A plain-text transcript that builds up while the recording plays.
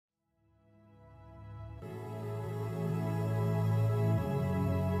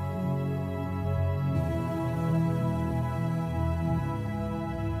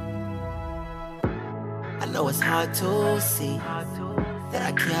know it's hard to see that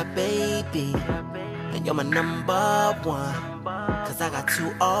I care, baby, and you're my number one, cause I got 2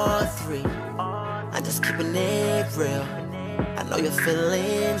 or 3. I'm just keeping it real. I know your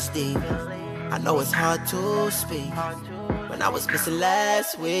feelings deep. I know it's hard to speak. When I was missing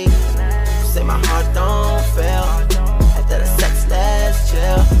last week, you say my heart don't fail. After the sex, let's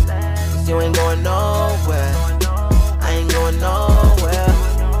chill. Cause you ain't going nowhere. I ain't going nowhere.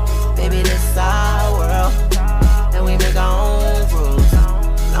 Baby, this our world, and we make our own rules.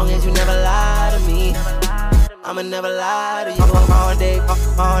 Long as you never lie to me, I'ma never lie to you. All day,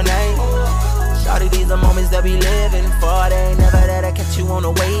 all night. Shawty, these are moments that we living for. They ain't never there to catch you on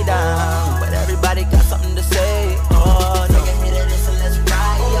the way down, but everybody got something to say. Oh, take a hit of this and let's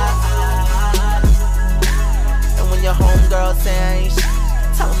ride. And when your homegirl say I ain't shit,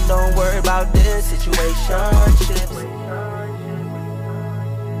 tell them don't worry about this situationship.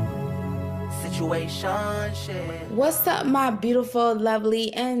 What's up, my beautiful,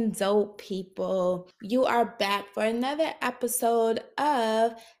 lovely, and dope people? You are back for another episode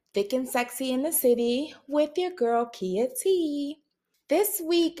of Thick and Sexy in the City with your girl, Kia T. This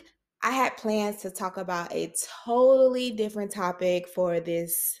week, I had plans to talk about a totally different topic for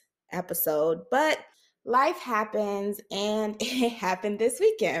this episode, but life happens, and it happened this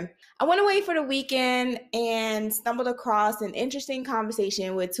weekend. I went away for the weekend and stumbled across an interesting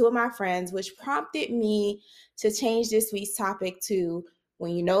conversation with 2 of my friends, which prompted me to change this week's topic to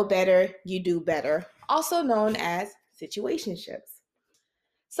when you know better, you do better, also known as situationships.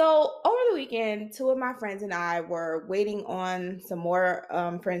 So over the weekend, 2 of my friends and I were waiting on some more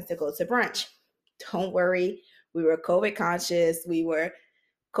friends to go to brunch. Don't worry, we were COVID conscious, we were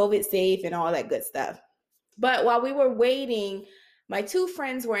COVID safe and all that good stuff. But while we were waiting, my 2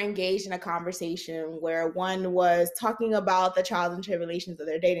 friends were engaged in a conversation where one was talking about the trials and tribulations of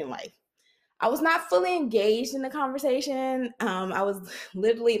their dating life. I was not fully engaged in the conversation. I was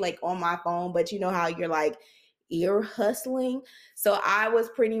literally like on my phone, but you know how you're like ear hustling. So I was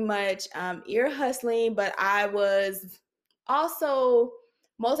pretty much ear hustling, but I was also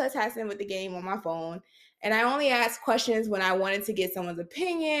multitasking with the game on my phone. And I only asked questions when I wanted to get someone's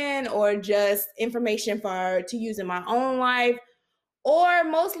opinion or just information to use in my own life. Or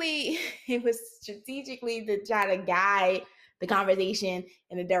mostly it was strategically to try to guide the conversation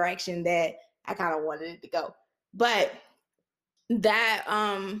in the direction that I kind of wanted it to go. But that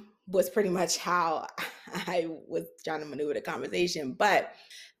was pretty much how I was trying to maneuver the conversation. But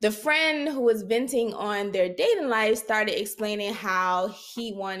the friend who was venting on their dating life started explaining how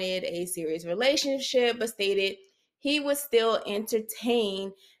he wanted a serious relationship, but stated he would still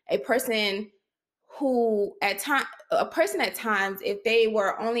entertain a person at times if they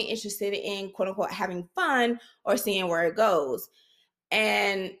were only interested in quote unquote having fun or seeing where it goes.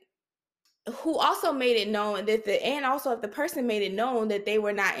 And who also made it known that if the person made it known that they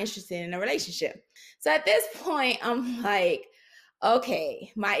were not interested in a relationship. So at this point, I'm like,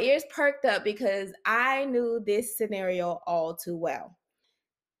 okay, my ears perked up because I knew this scenario all too well.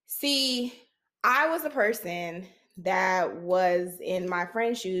 See, I was a person that was in my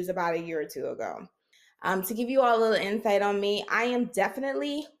friend's shoes about a year or 2 ago. To give you all a little insight on me, I am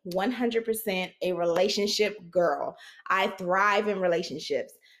definitely 100% a relationship girl. I thrive in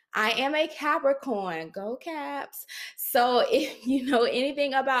relationships. I am a Capricorn. Go Caps. So if you know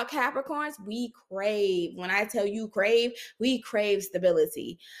anything about Capricorns, we crave. When I tell you crave, we crave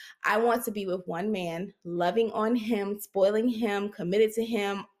stability. I want to be with one man, loving on him, spoiling him, committed to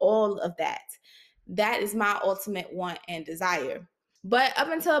him, all of that. That is my ultimate want and desire. But up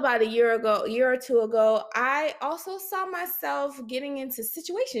until about a year or 2 ago, I also saw myself getting into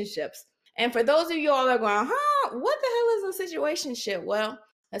situationships. And for those of you all that are going, what the hell is a situationship? Well,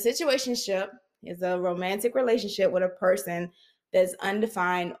 a situationship is a romantic relationship with a person that's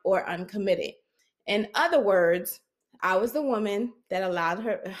undefined or uncommitted. In other words, I was the woman that allowed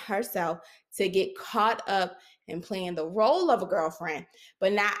herself to get caught up in playing the role of a girlfriend,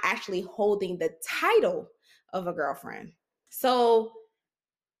 but not actually holding the title of a girlfriend. So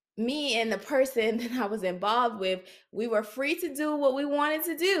me and the person that I was involved with, we were free to do what we wanted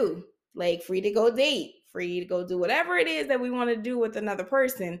to do, like free to go date, free to go do whatever it is that we want to do with another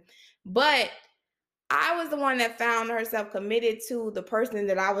person. But I was the one that found herself committed to the person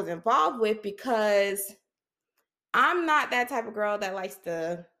that I was involved with because I'm not that type of girl that likes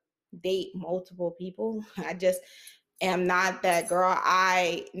to date multiple people. I just am not that girl.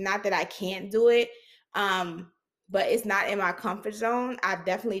 Not that I can't do it. But it's not in my comfort zone. I've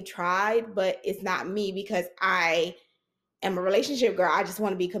definitely tried, but it's not me because I am a relationship girl. I just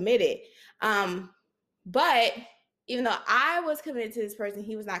want to be committed. But even though I was committed to this person,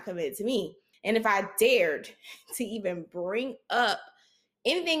 he was not committed to me. And if I dared to even bring up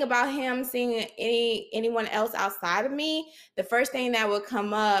anything about him seeing anyone else outside of me, the first thing that would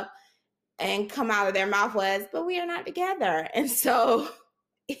come up and come out of their mouth was, but we are not together. And so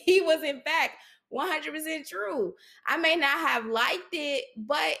he was, in fact, 100% true. I may not have liked it,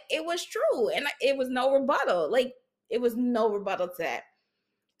 but it was true. And it was no rebuttal. Like, it was no rebuttal to that.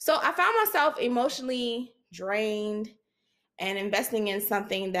 So I found myself emotionally drained and investing in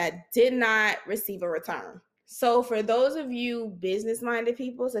something that did not receive a return. So for those of you business-minded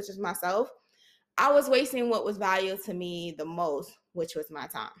people, such as myself, I was wasting what was valuable to me the most, which was my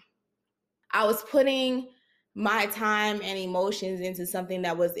time. I was putting my time and emotions into something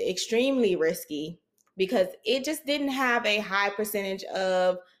that was extremely risky because it just didn't have a high percentage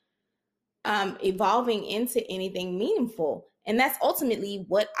of evolving into anything meaningful. And that's ultimately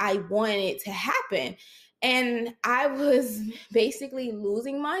what I wanted to happen. And I was basically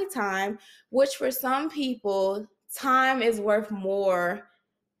losing my time, which for some people, time is worth more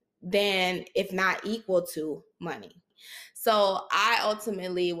than, if not equal to, money. So I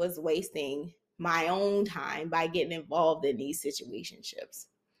ultimately was wasting my own time by getting involved in these situationships.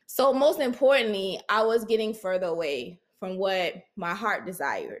 So most importantly, I was getting further away from what my heart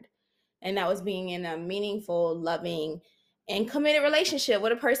desired. And that was being in a meaningful, loving, and committed relationship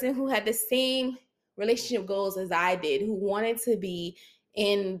with a person who had the same relationship goals as I did, who wanted to be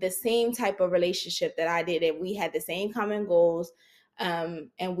in the same type of relationship that I did. And we had the same common goals.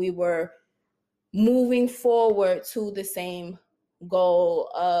 And we were moving forward to the same goal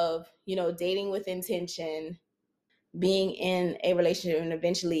of, dating with intention, being in a relationship, and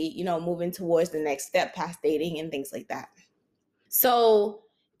eventually, moving towards the next step past dating and things like that. So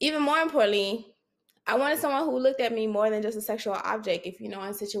even more importantly, I wanted someone who looked at me more than just a sexual object. If, in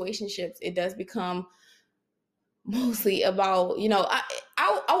situationships, it does become mostly about,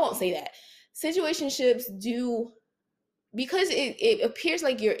 I won't say that. Situationships do, because it appears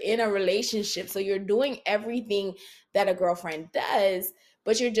like you're in a relationship, so you're doing everything that a girlfriend does,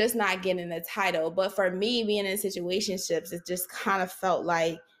 but you're just not getting the title. But for me, being in situationships, it just kind of felt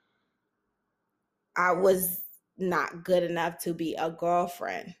like I was not good enough to be a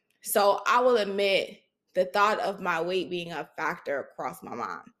girlfriend. So I will admit the thought of my weight being a factor crossed my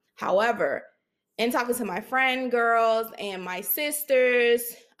mind. However, in talking to my friend girls and my sisters,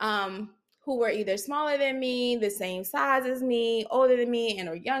 who were either smaller than me, the same size as me, older than me, and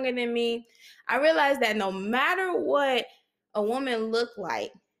or younger than me, I realized that no matter what a woman looked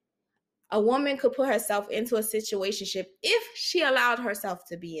like, a woman could put herself into a situationship if she allowed herself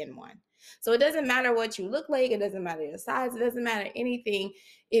to be in one. So it doesn't matter what you look like. It doesn't matter your size. It doesn't matter anything.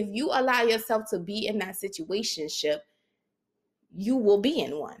 If you allow yourself to be in that situationship, you will be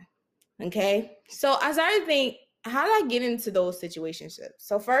in one. Okay. So I started to think, how did I get into those situationships?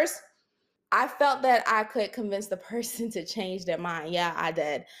 So first, I felt that I could convince the person to change their mind. Yeah, I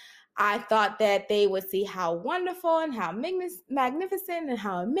did. I thought that they would see how wonderful and how magnificent and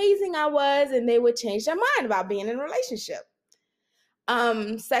how amazing I was, and they would change their mind about being in a relationship.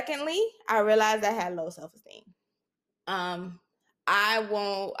 Secondly, I realized I had low self-esteem.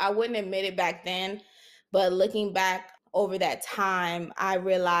 I wouldn't admit it back then, but looking back over that time, I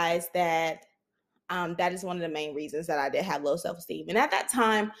realized that that is one of the main reasons that I did have low self-esteem. And at that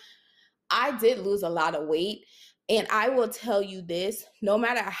time, I did lose a lot of weight. And I will tell you this, no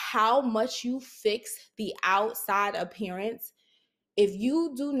matter how much you fix the outside appearance, if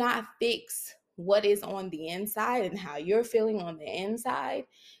you do not fix what is on the inside and how you're feeling on the inside,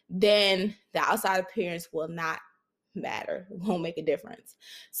 then the outside appearance will not matter, won't make a difference.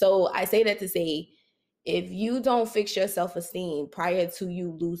 So I say that to say, if you don't fix your self-esteem prior to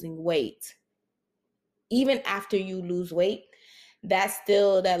you losing weight, even after you lose weight,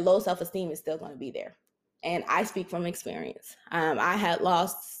 that low self-esteem is still going to be there. And I speak from experience. I had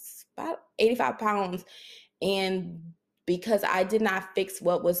lost about 85 pounds, and because I did not fix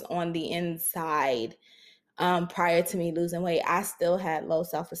what was on the inside prior to me losing weight, I still had low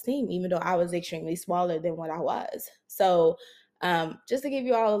self-esteem, even though I was extremely smaller than what I was. So just to give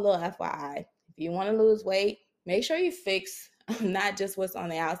you all a little FYI, if you want to lose weight, make sure you fix not just what's on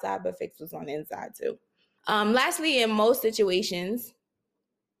the outside, but fix what's on the inside too. Lastly, in most situations,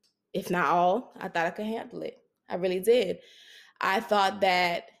 if not all, I thought I could handle it. I really did. I thought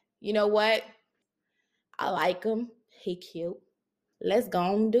that, you know what? I like him. He cute. Let's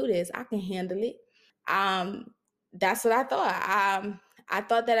go and do this. I can handle it. That's what I thought. I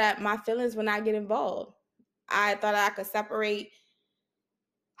thought that my feelings would not get involved. I thought I could separate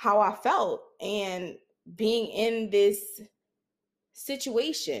how I felt and being in this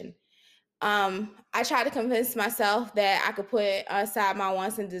situation. I tried to convince myself that I could put aside my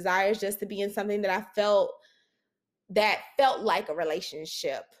wants and desires just to be in something that I felt like a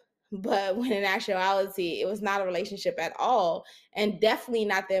relationship. But when in actuality, it was not a relationship at all, and definitely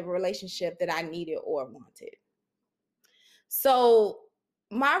not the relationship that I needed or wanted. So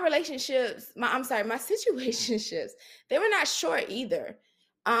my situationships, they were not short either.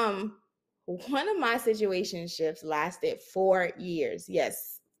 One of my situationships lasted 4 years.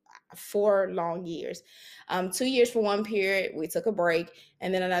 Yes, 4 long years. 2 years for one period, we took a break,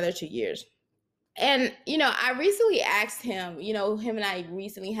 and then another 2 years. And, I recently asked him, him and I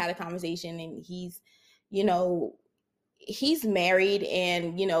recently had a conversation, and he's married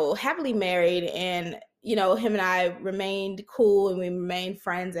and, happily married. And, him and I remained cool and we remained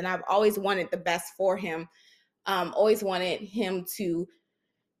friends. And I've always wanted the best for him. Always wanted him to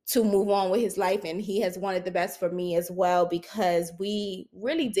move on with his life. And he has wanted the best for me as well, because we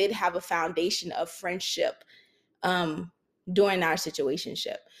really did have a foundation of friendship during our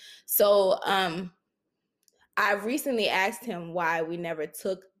situationship. So, I recently asked him why we never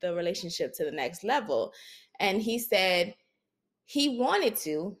took the relationship to the next level. And he said he wanted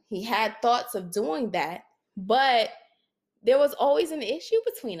to. He had thoughts of doing that, but there was always an issue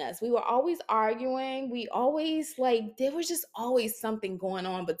between us. We were always arguing. There was just always something going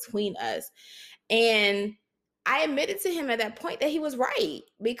on between us. And I admitted to him at that point that he was right,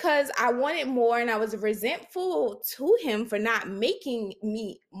 because I wanted more and I was resentful to him for not making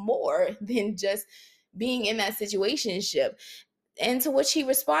me more than just being in that situationship. And to which he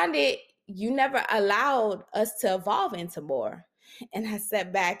responded, "You never allowed us to evolve into more." And I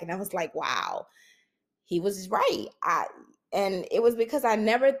sat back and I was like, wow, he was right. And it was because I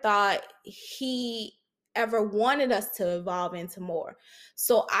never thought he ever wanted us to evolve into more.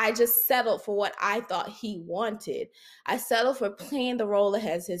 So I just settled for what I thought he wanted. I settled for playing the role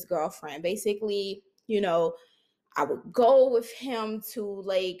as his girlfriend. Basically, I would go with him to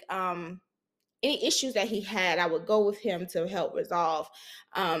any issues that he had. I would go with him to help resolve.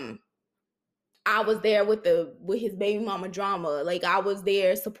 I was there with his baby mama drama. I was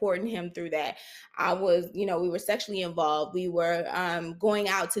there supporting him through that. We were sexually involved. We were going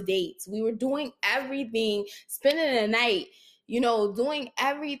out to dates. We were doing everything, spending the night, doing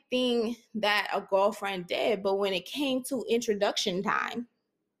everything that a girlfriend did. But when it came to introduction time,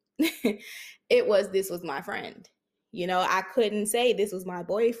 this was my friend. I couldn't say this was my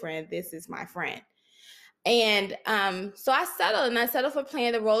boyfriend. This is my friend. And so I settled for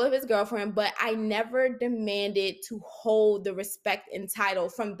playing the role of his girlfriend, but I never demanded to hold the respect and title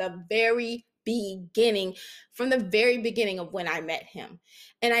from the very beginning of when I met him.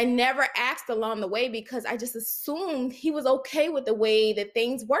 And I never asked along the way, because I just assumed he was okay with the way that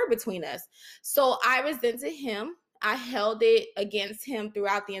things were between us. So I resented him. I held it against him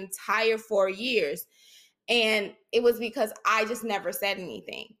throughout the entire 4 years. And it was because I just never said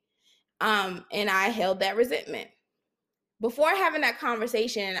anything. And I held that resentment. Before having that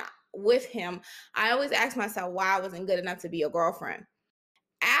conversation with him, I always asked myself why I wasn't good enough to be a girlfriend.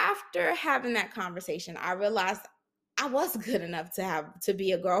 After having that conversation, I realized I was good enough to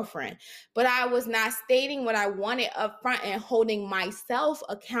be a girlfriend, but I was not stating what I wanted up front and holding myself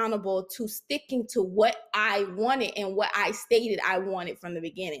accountable to sticking to what I wanted and what I stated I wanted from the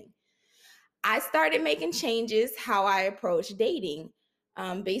beginning. I started making changes how I approach dating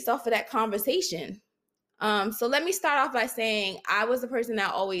based off of that conversation. So let me start off by saying I was the person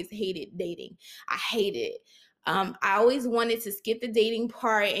that always hated dating. I hated it. I always wanted to skip the dating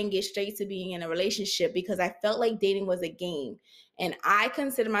part and get straight to being in a relationship, because I felt like dating was a game. And I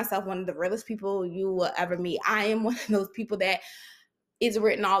consider myself one of the realest people you will ever meet. I am one of those people that is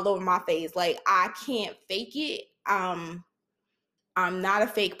written all over my face. I can't fake it. I'm not a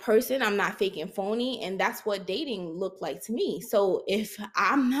fake person. I'm not fake and phony. And that's what dating looked like to me. So if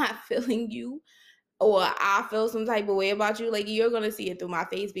I'm not feeling you, or I feel some type of way about you, you're going to see it through my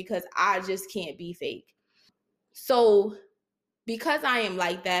face, because I just can't be fake. So because I am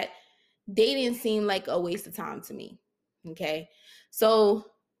like that, dating seemed like a waste of time to me. Okay. So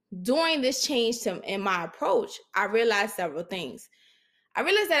during this change in my approach, I realized several things. I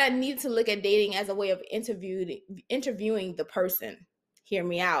realized that I needed to look at dating as a way of interviewing the person. Hear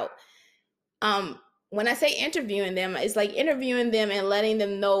me out. When I say interviewing them, it's like interviewing them and letting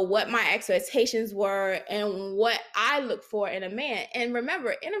them know what my expectations were and what I look for in a man. And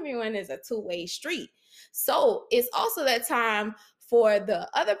remember, interviewing is a two-way street. So it's also that time for the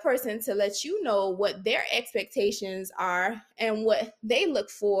other person to let you know what their expectations are and what they look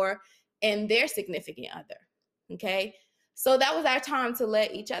for in their significant other. Okay. So that was our time to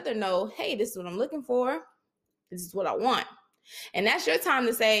let each other know, hey, this is what I'm looking for. This is what I want. And that's your time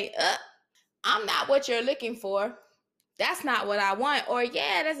to say, I'm not what you're looking for. That's not what I want. Or,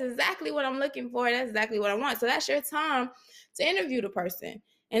 yeah, that's exactly what I'm looking for. That's exactly what I want. So that's your time to interview the person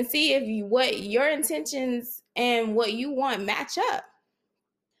and see if what your intentions and what you want match up.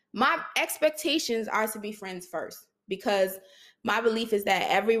 My expectations are to be friends first, because my belief is that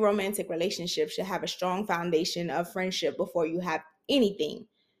every romantic relationship should have a strong foundation of friendship before you have anything.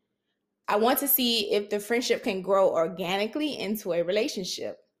 I want to see if the friendship can grow organically into a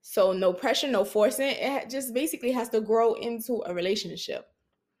relationship. So no pressure, no forcing. It just basically has to grow into a relationship.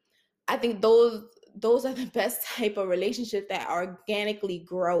 I think those are the best type of relationship that organically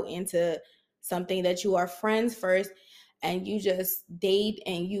grow into something that you are friends first, and you just date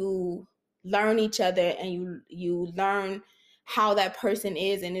and you learn each other and you learn how that person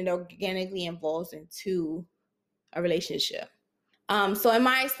is, and it organically evolves into a relationship. So in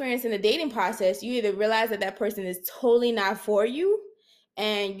my experience in the dating process, you either realize that that person is totally not for you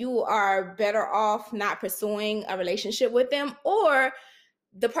and you are better off not pursuing a relationship with them, or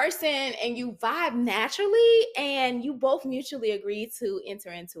the person and you vibe naturally and you both mutually agree to enter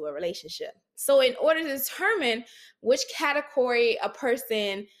into a relationship. So in order to determine which category a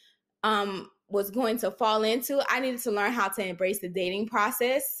person was going to fall into, I needed to learn how to embrace the dating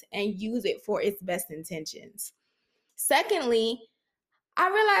process and use it for its best intentions. Secondly, I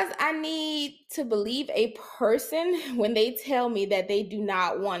realize I need to believe a person when they tell me that they do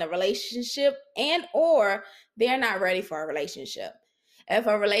not want a relationship and or they're not ready for a relationship. If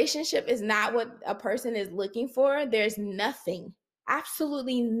a relationship is not what a person is looking for, there's nothing,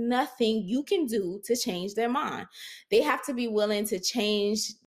 absolutely nothing you can do to change their mind. They have to be willing to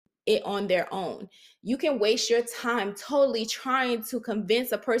change it on their own. You can waste your time totally trying to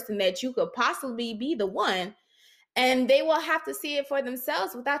convince a person that you could possibly be the one, and they will have to see it for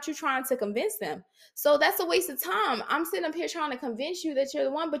themselves without you trying to convince them. So that's a waste of time. I'm sitting up here trying to convince you that you're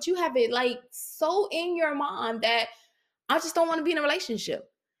the one, but you have it like so in your mind that I just don't want to be in a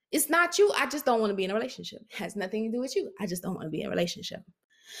relationship. It's not you. I just don't want to be in a relationship. It has nothing to do with you. I just don't want to be in a relationship.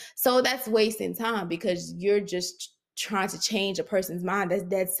 So that's wasting time, because you're just trying to change a person's mind that's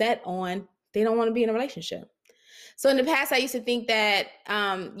dead set on they don't want to be in a relationship. So in the past, I used to think that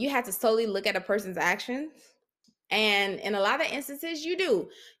you had to solely look at a person's actions. And in a lot of instances, you do.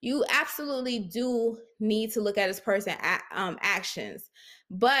 You absolutely do need to look at this person's actions.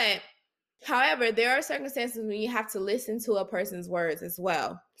 But however, there are circumstances when you have to listen to a person's words as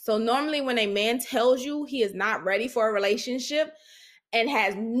well. So normally when a man tells you he is not ready for a relationship and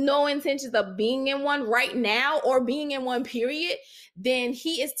has no intentions of being in one right now or being in one period, then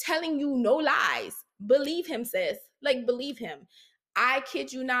he is telling you no lies. Believe him, sis. Like, believe him. I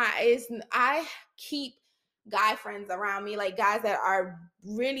kid you not. I keep guy friends around me, like guys that are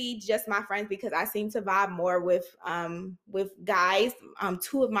really just my friends, because I seem to vibe more with guys.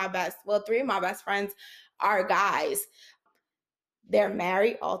 Three of my best friends are guys. They're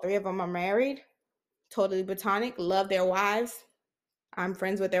married. All three of them are married. Totally platonic. Love their wives. I'm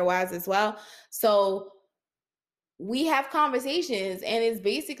friends with their wives as well. So we have conversations, and it's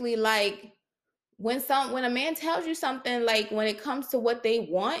basically like when a man tells you something, like when it comes to what they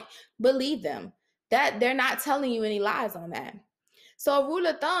want, believe them. That they're not telling you any lies on that. So a rule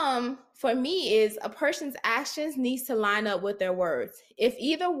of thumb for me is a person's actions needs to line up with their words. If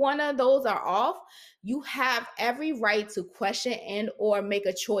either one of those are off, you have every right to question and or make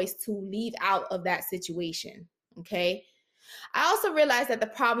a choice to leave out of that situation. Okay. I also realized that the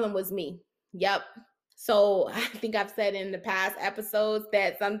problem was me. Yep. So I think I've said in the past episodes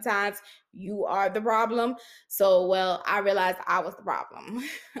that sometimes you are the problem. So, well, I realized I was the problem.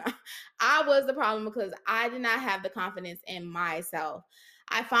 I was the problem because I did not have the confidence in myself.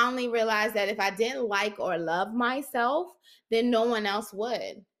 I finally realized that if I didn't like or love myself, then no one else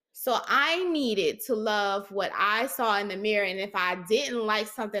would. So I needed to love what I saw in the mirror. And if I didn't like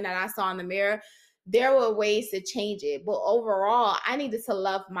something that I saw in the mirror, there were ways to change it. But overall, I needed to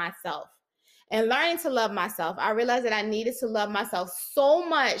love myself. And learning to love myself, I realized that I needed to love myself so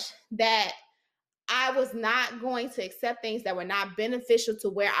much that I was not going to accept things that were not beneficial to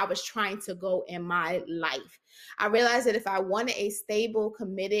where I was trying to go in my life. I realized that if I wanted a stable,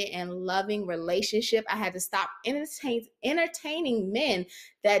 committed, and loving relationship, I had to stop entertaining men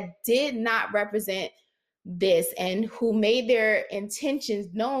that did not represent this and who made their intentions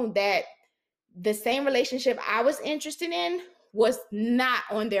known that the same relationship I was interested in was not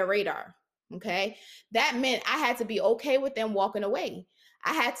on their radar. Okay. That meant I had to be okay with them walking away.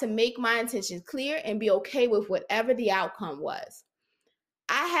 I had to make my intentions clear and be okay with whatever the outcome was.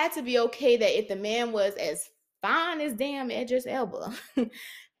 I had to be okay that if the man was as fine as damn Idris Elba,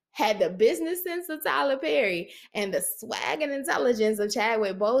 had the business sense of Tyler Perry and the swag and intelligence of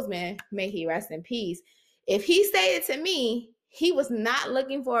Chadwick Boseman, may he rest in peace. If he stated to me he was not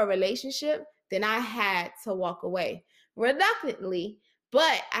looking for a relationship, then I had to walk away. Reluctantly,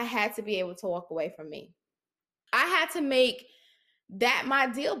 but I had to be able to walk away from me. I had to make that my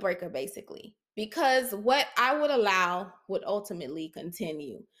deal breaker, basically, because what I would allow would ultimately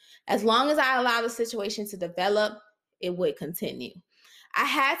continue. As long as I allow the situation to develop, it would continue. I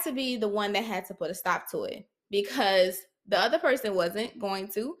had to be the one that had to put a stop to it, because the other person wasn't going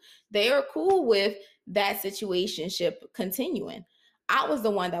to. They are cool with that situationship continuing. I was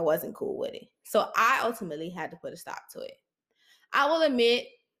the one that wasn't cool with it. So I ultimately had to put a stop to it. I will admit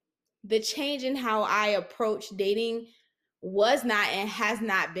the change in how I approach dating was not and has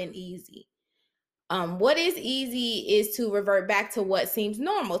not been easy. What is easy is to revert back to what seems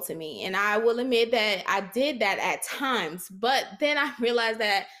normal to me. And I will admit that I did that at times, but then I realized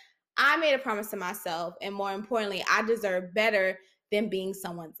that I made a promise to myself, and more importantly, I deserve better than being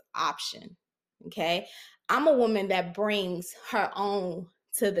someone's option. Okay? I'm a woman that brings her own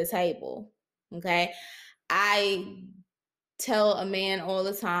to the table. Okay? I tell a man all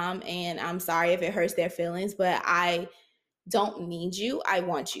the time, and I'm sorry if it hurts their feelings, but I don't need you, I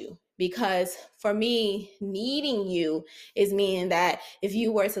want you. Because for me, needing you is meaning that if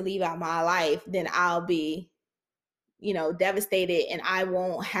you were to leave out my life, then I'll be, devastated, and I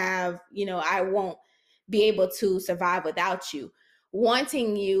won't have, I won't be able to survive without you.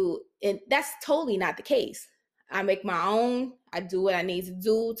 Wanting you, and that's totally not the case. I make my own, I do what I need to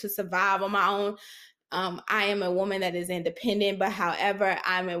do to survive on my own. I am a woman that is independent, but however,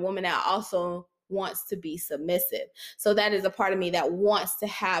 I'm a woman that also wants to be submissive. So that is a part of me that wants to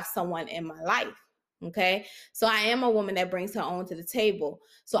have someone in my life. Okay. So I am a woman that brings her own to the table.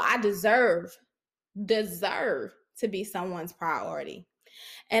 So I deserve to be someone's priority.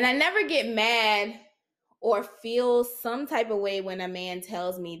 And I never get mad or feel some type of way when a man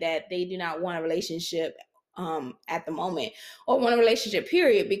tells me that they do not want a relationship at the moment, or want a relationship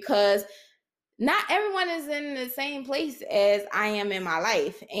period, because not everyone is in the same place as I am in my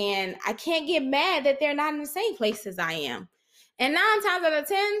life. And I can't get mad that they're not in the same place as I am. And 9 times out of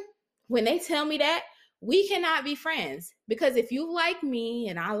 10, when they tell me that, we cannot be friends. Because if you like me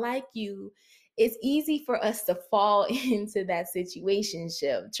and I like you, it's easy for us to fall into that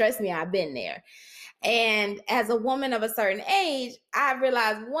situationship. Trust me, I've been there. And as a woman of a certain age, I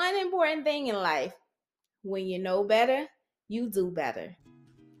realized one important thing in life. When you know better, you do better.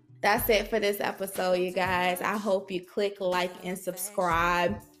 That's it for this episode, you guys. I hope you click like and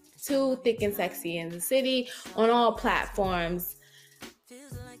subscribe to Thick and Sexy in the City on all platforms.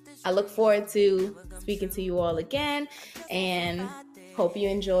 I look forward to speaking to you all again, and hope you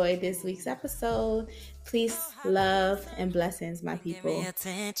enjoyed this week's episode. Please, love and blessings, my people.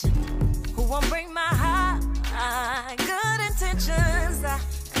 Who won't bring my heart? Good intentions.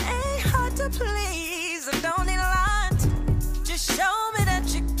 Ain't hard to please. I don't need a lot. Just show me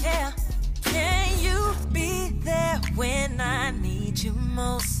that you care. Can you be there when I need you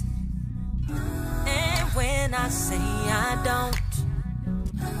most? And when I say I don't,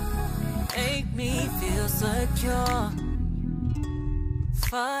 make me feel secure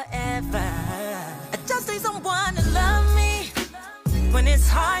forever. I just need someone to love me when it's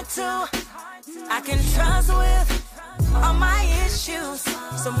hard to. I can trust with all my issues.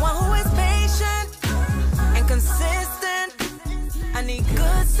 Someone who is patient and consistent. I need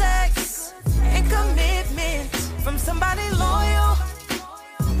good sex and commitment from somebody loyal,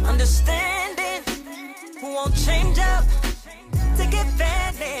 understanding, who won't change up.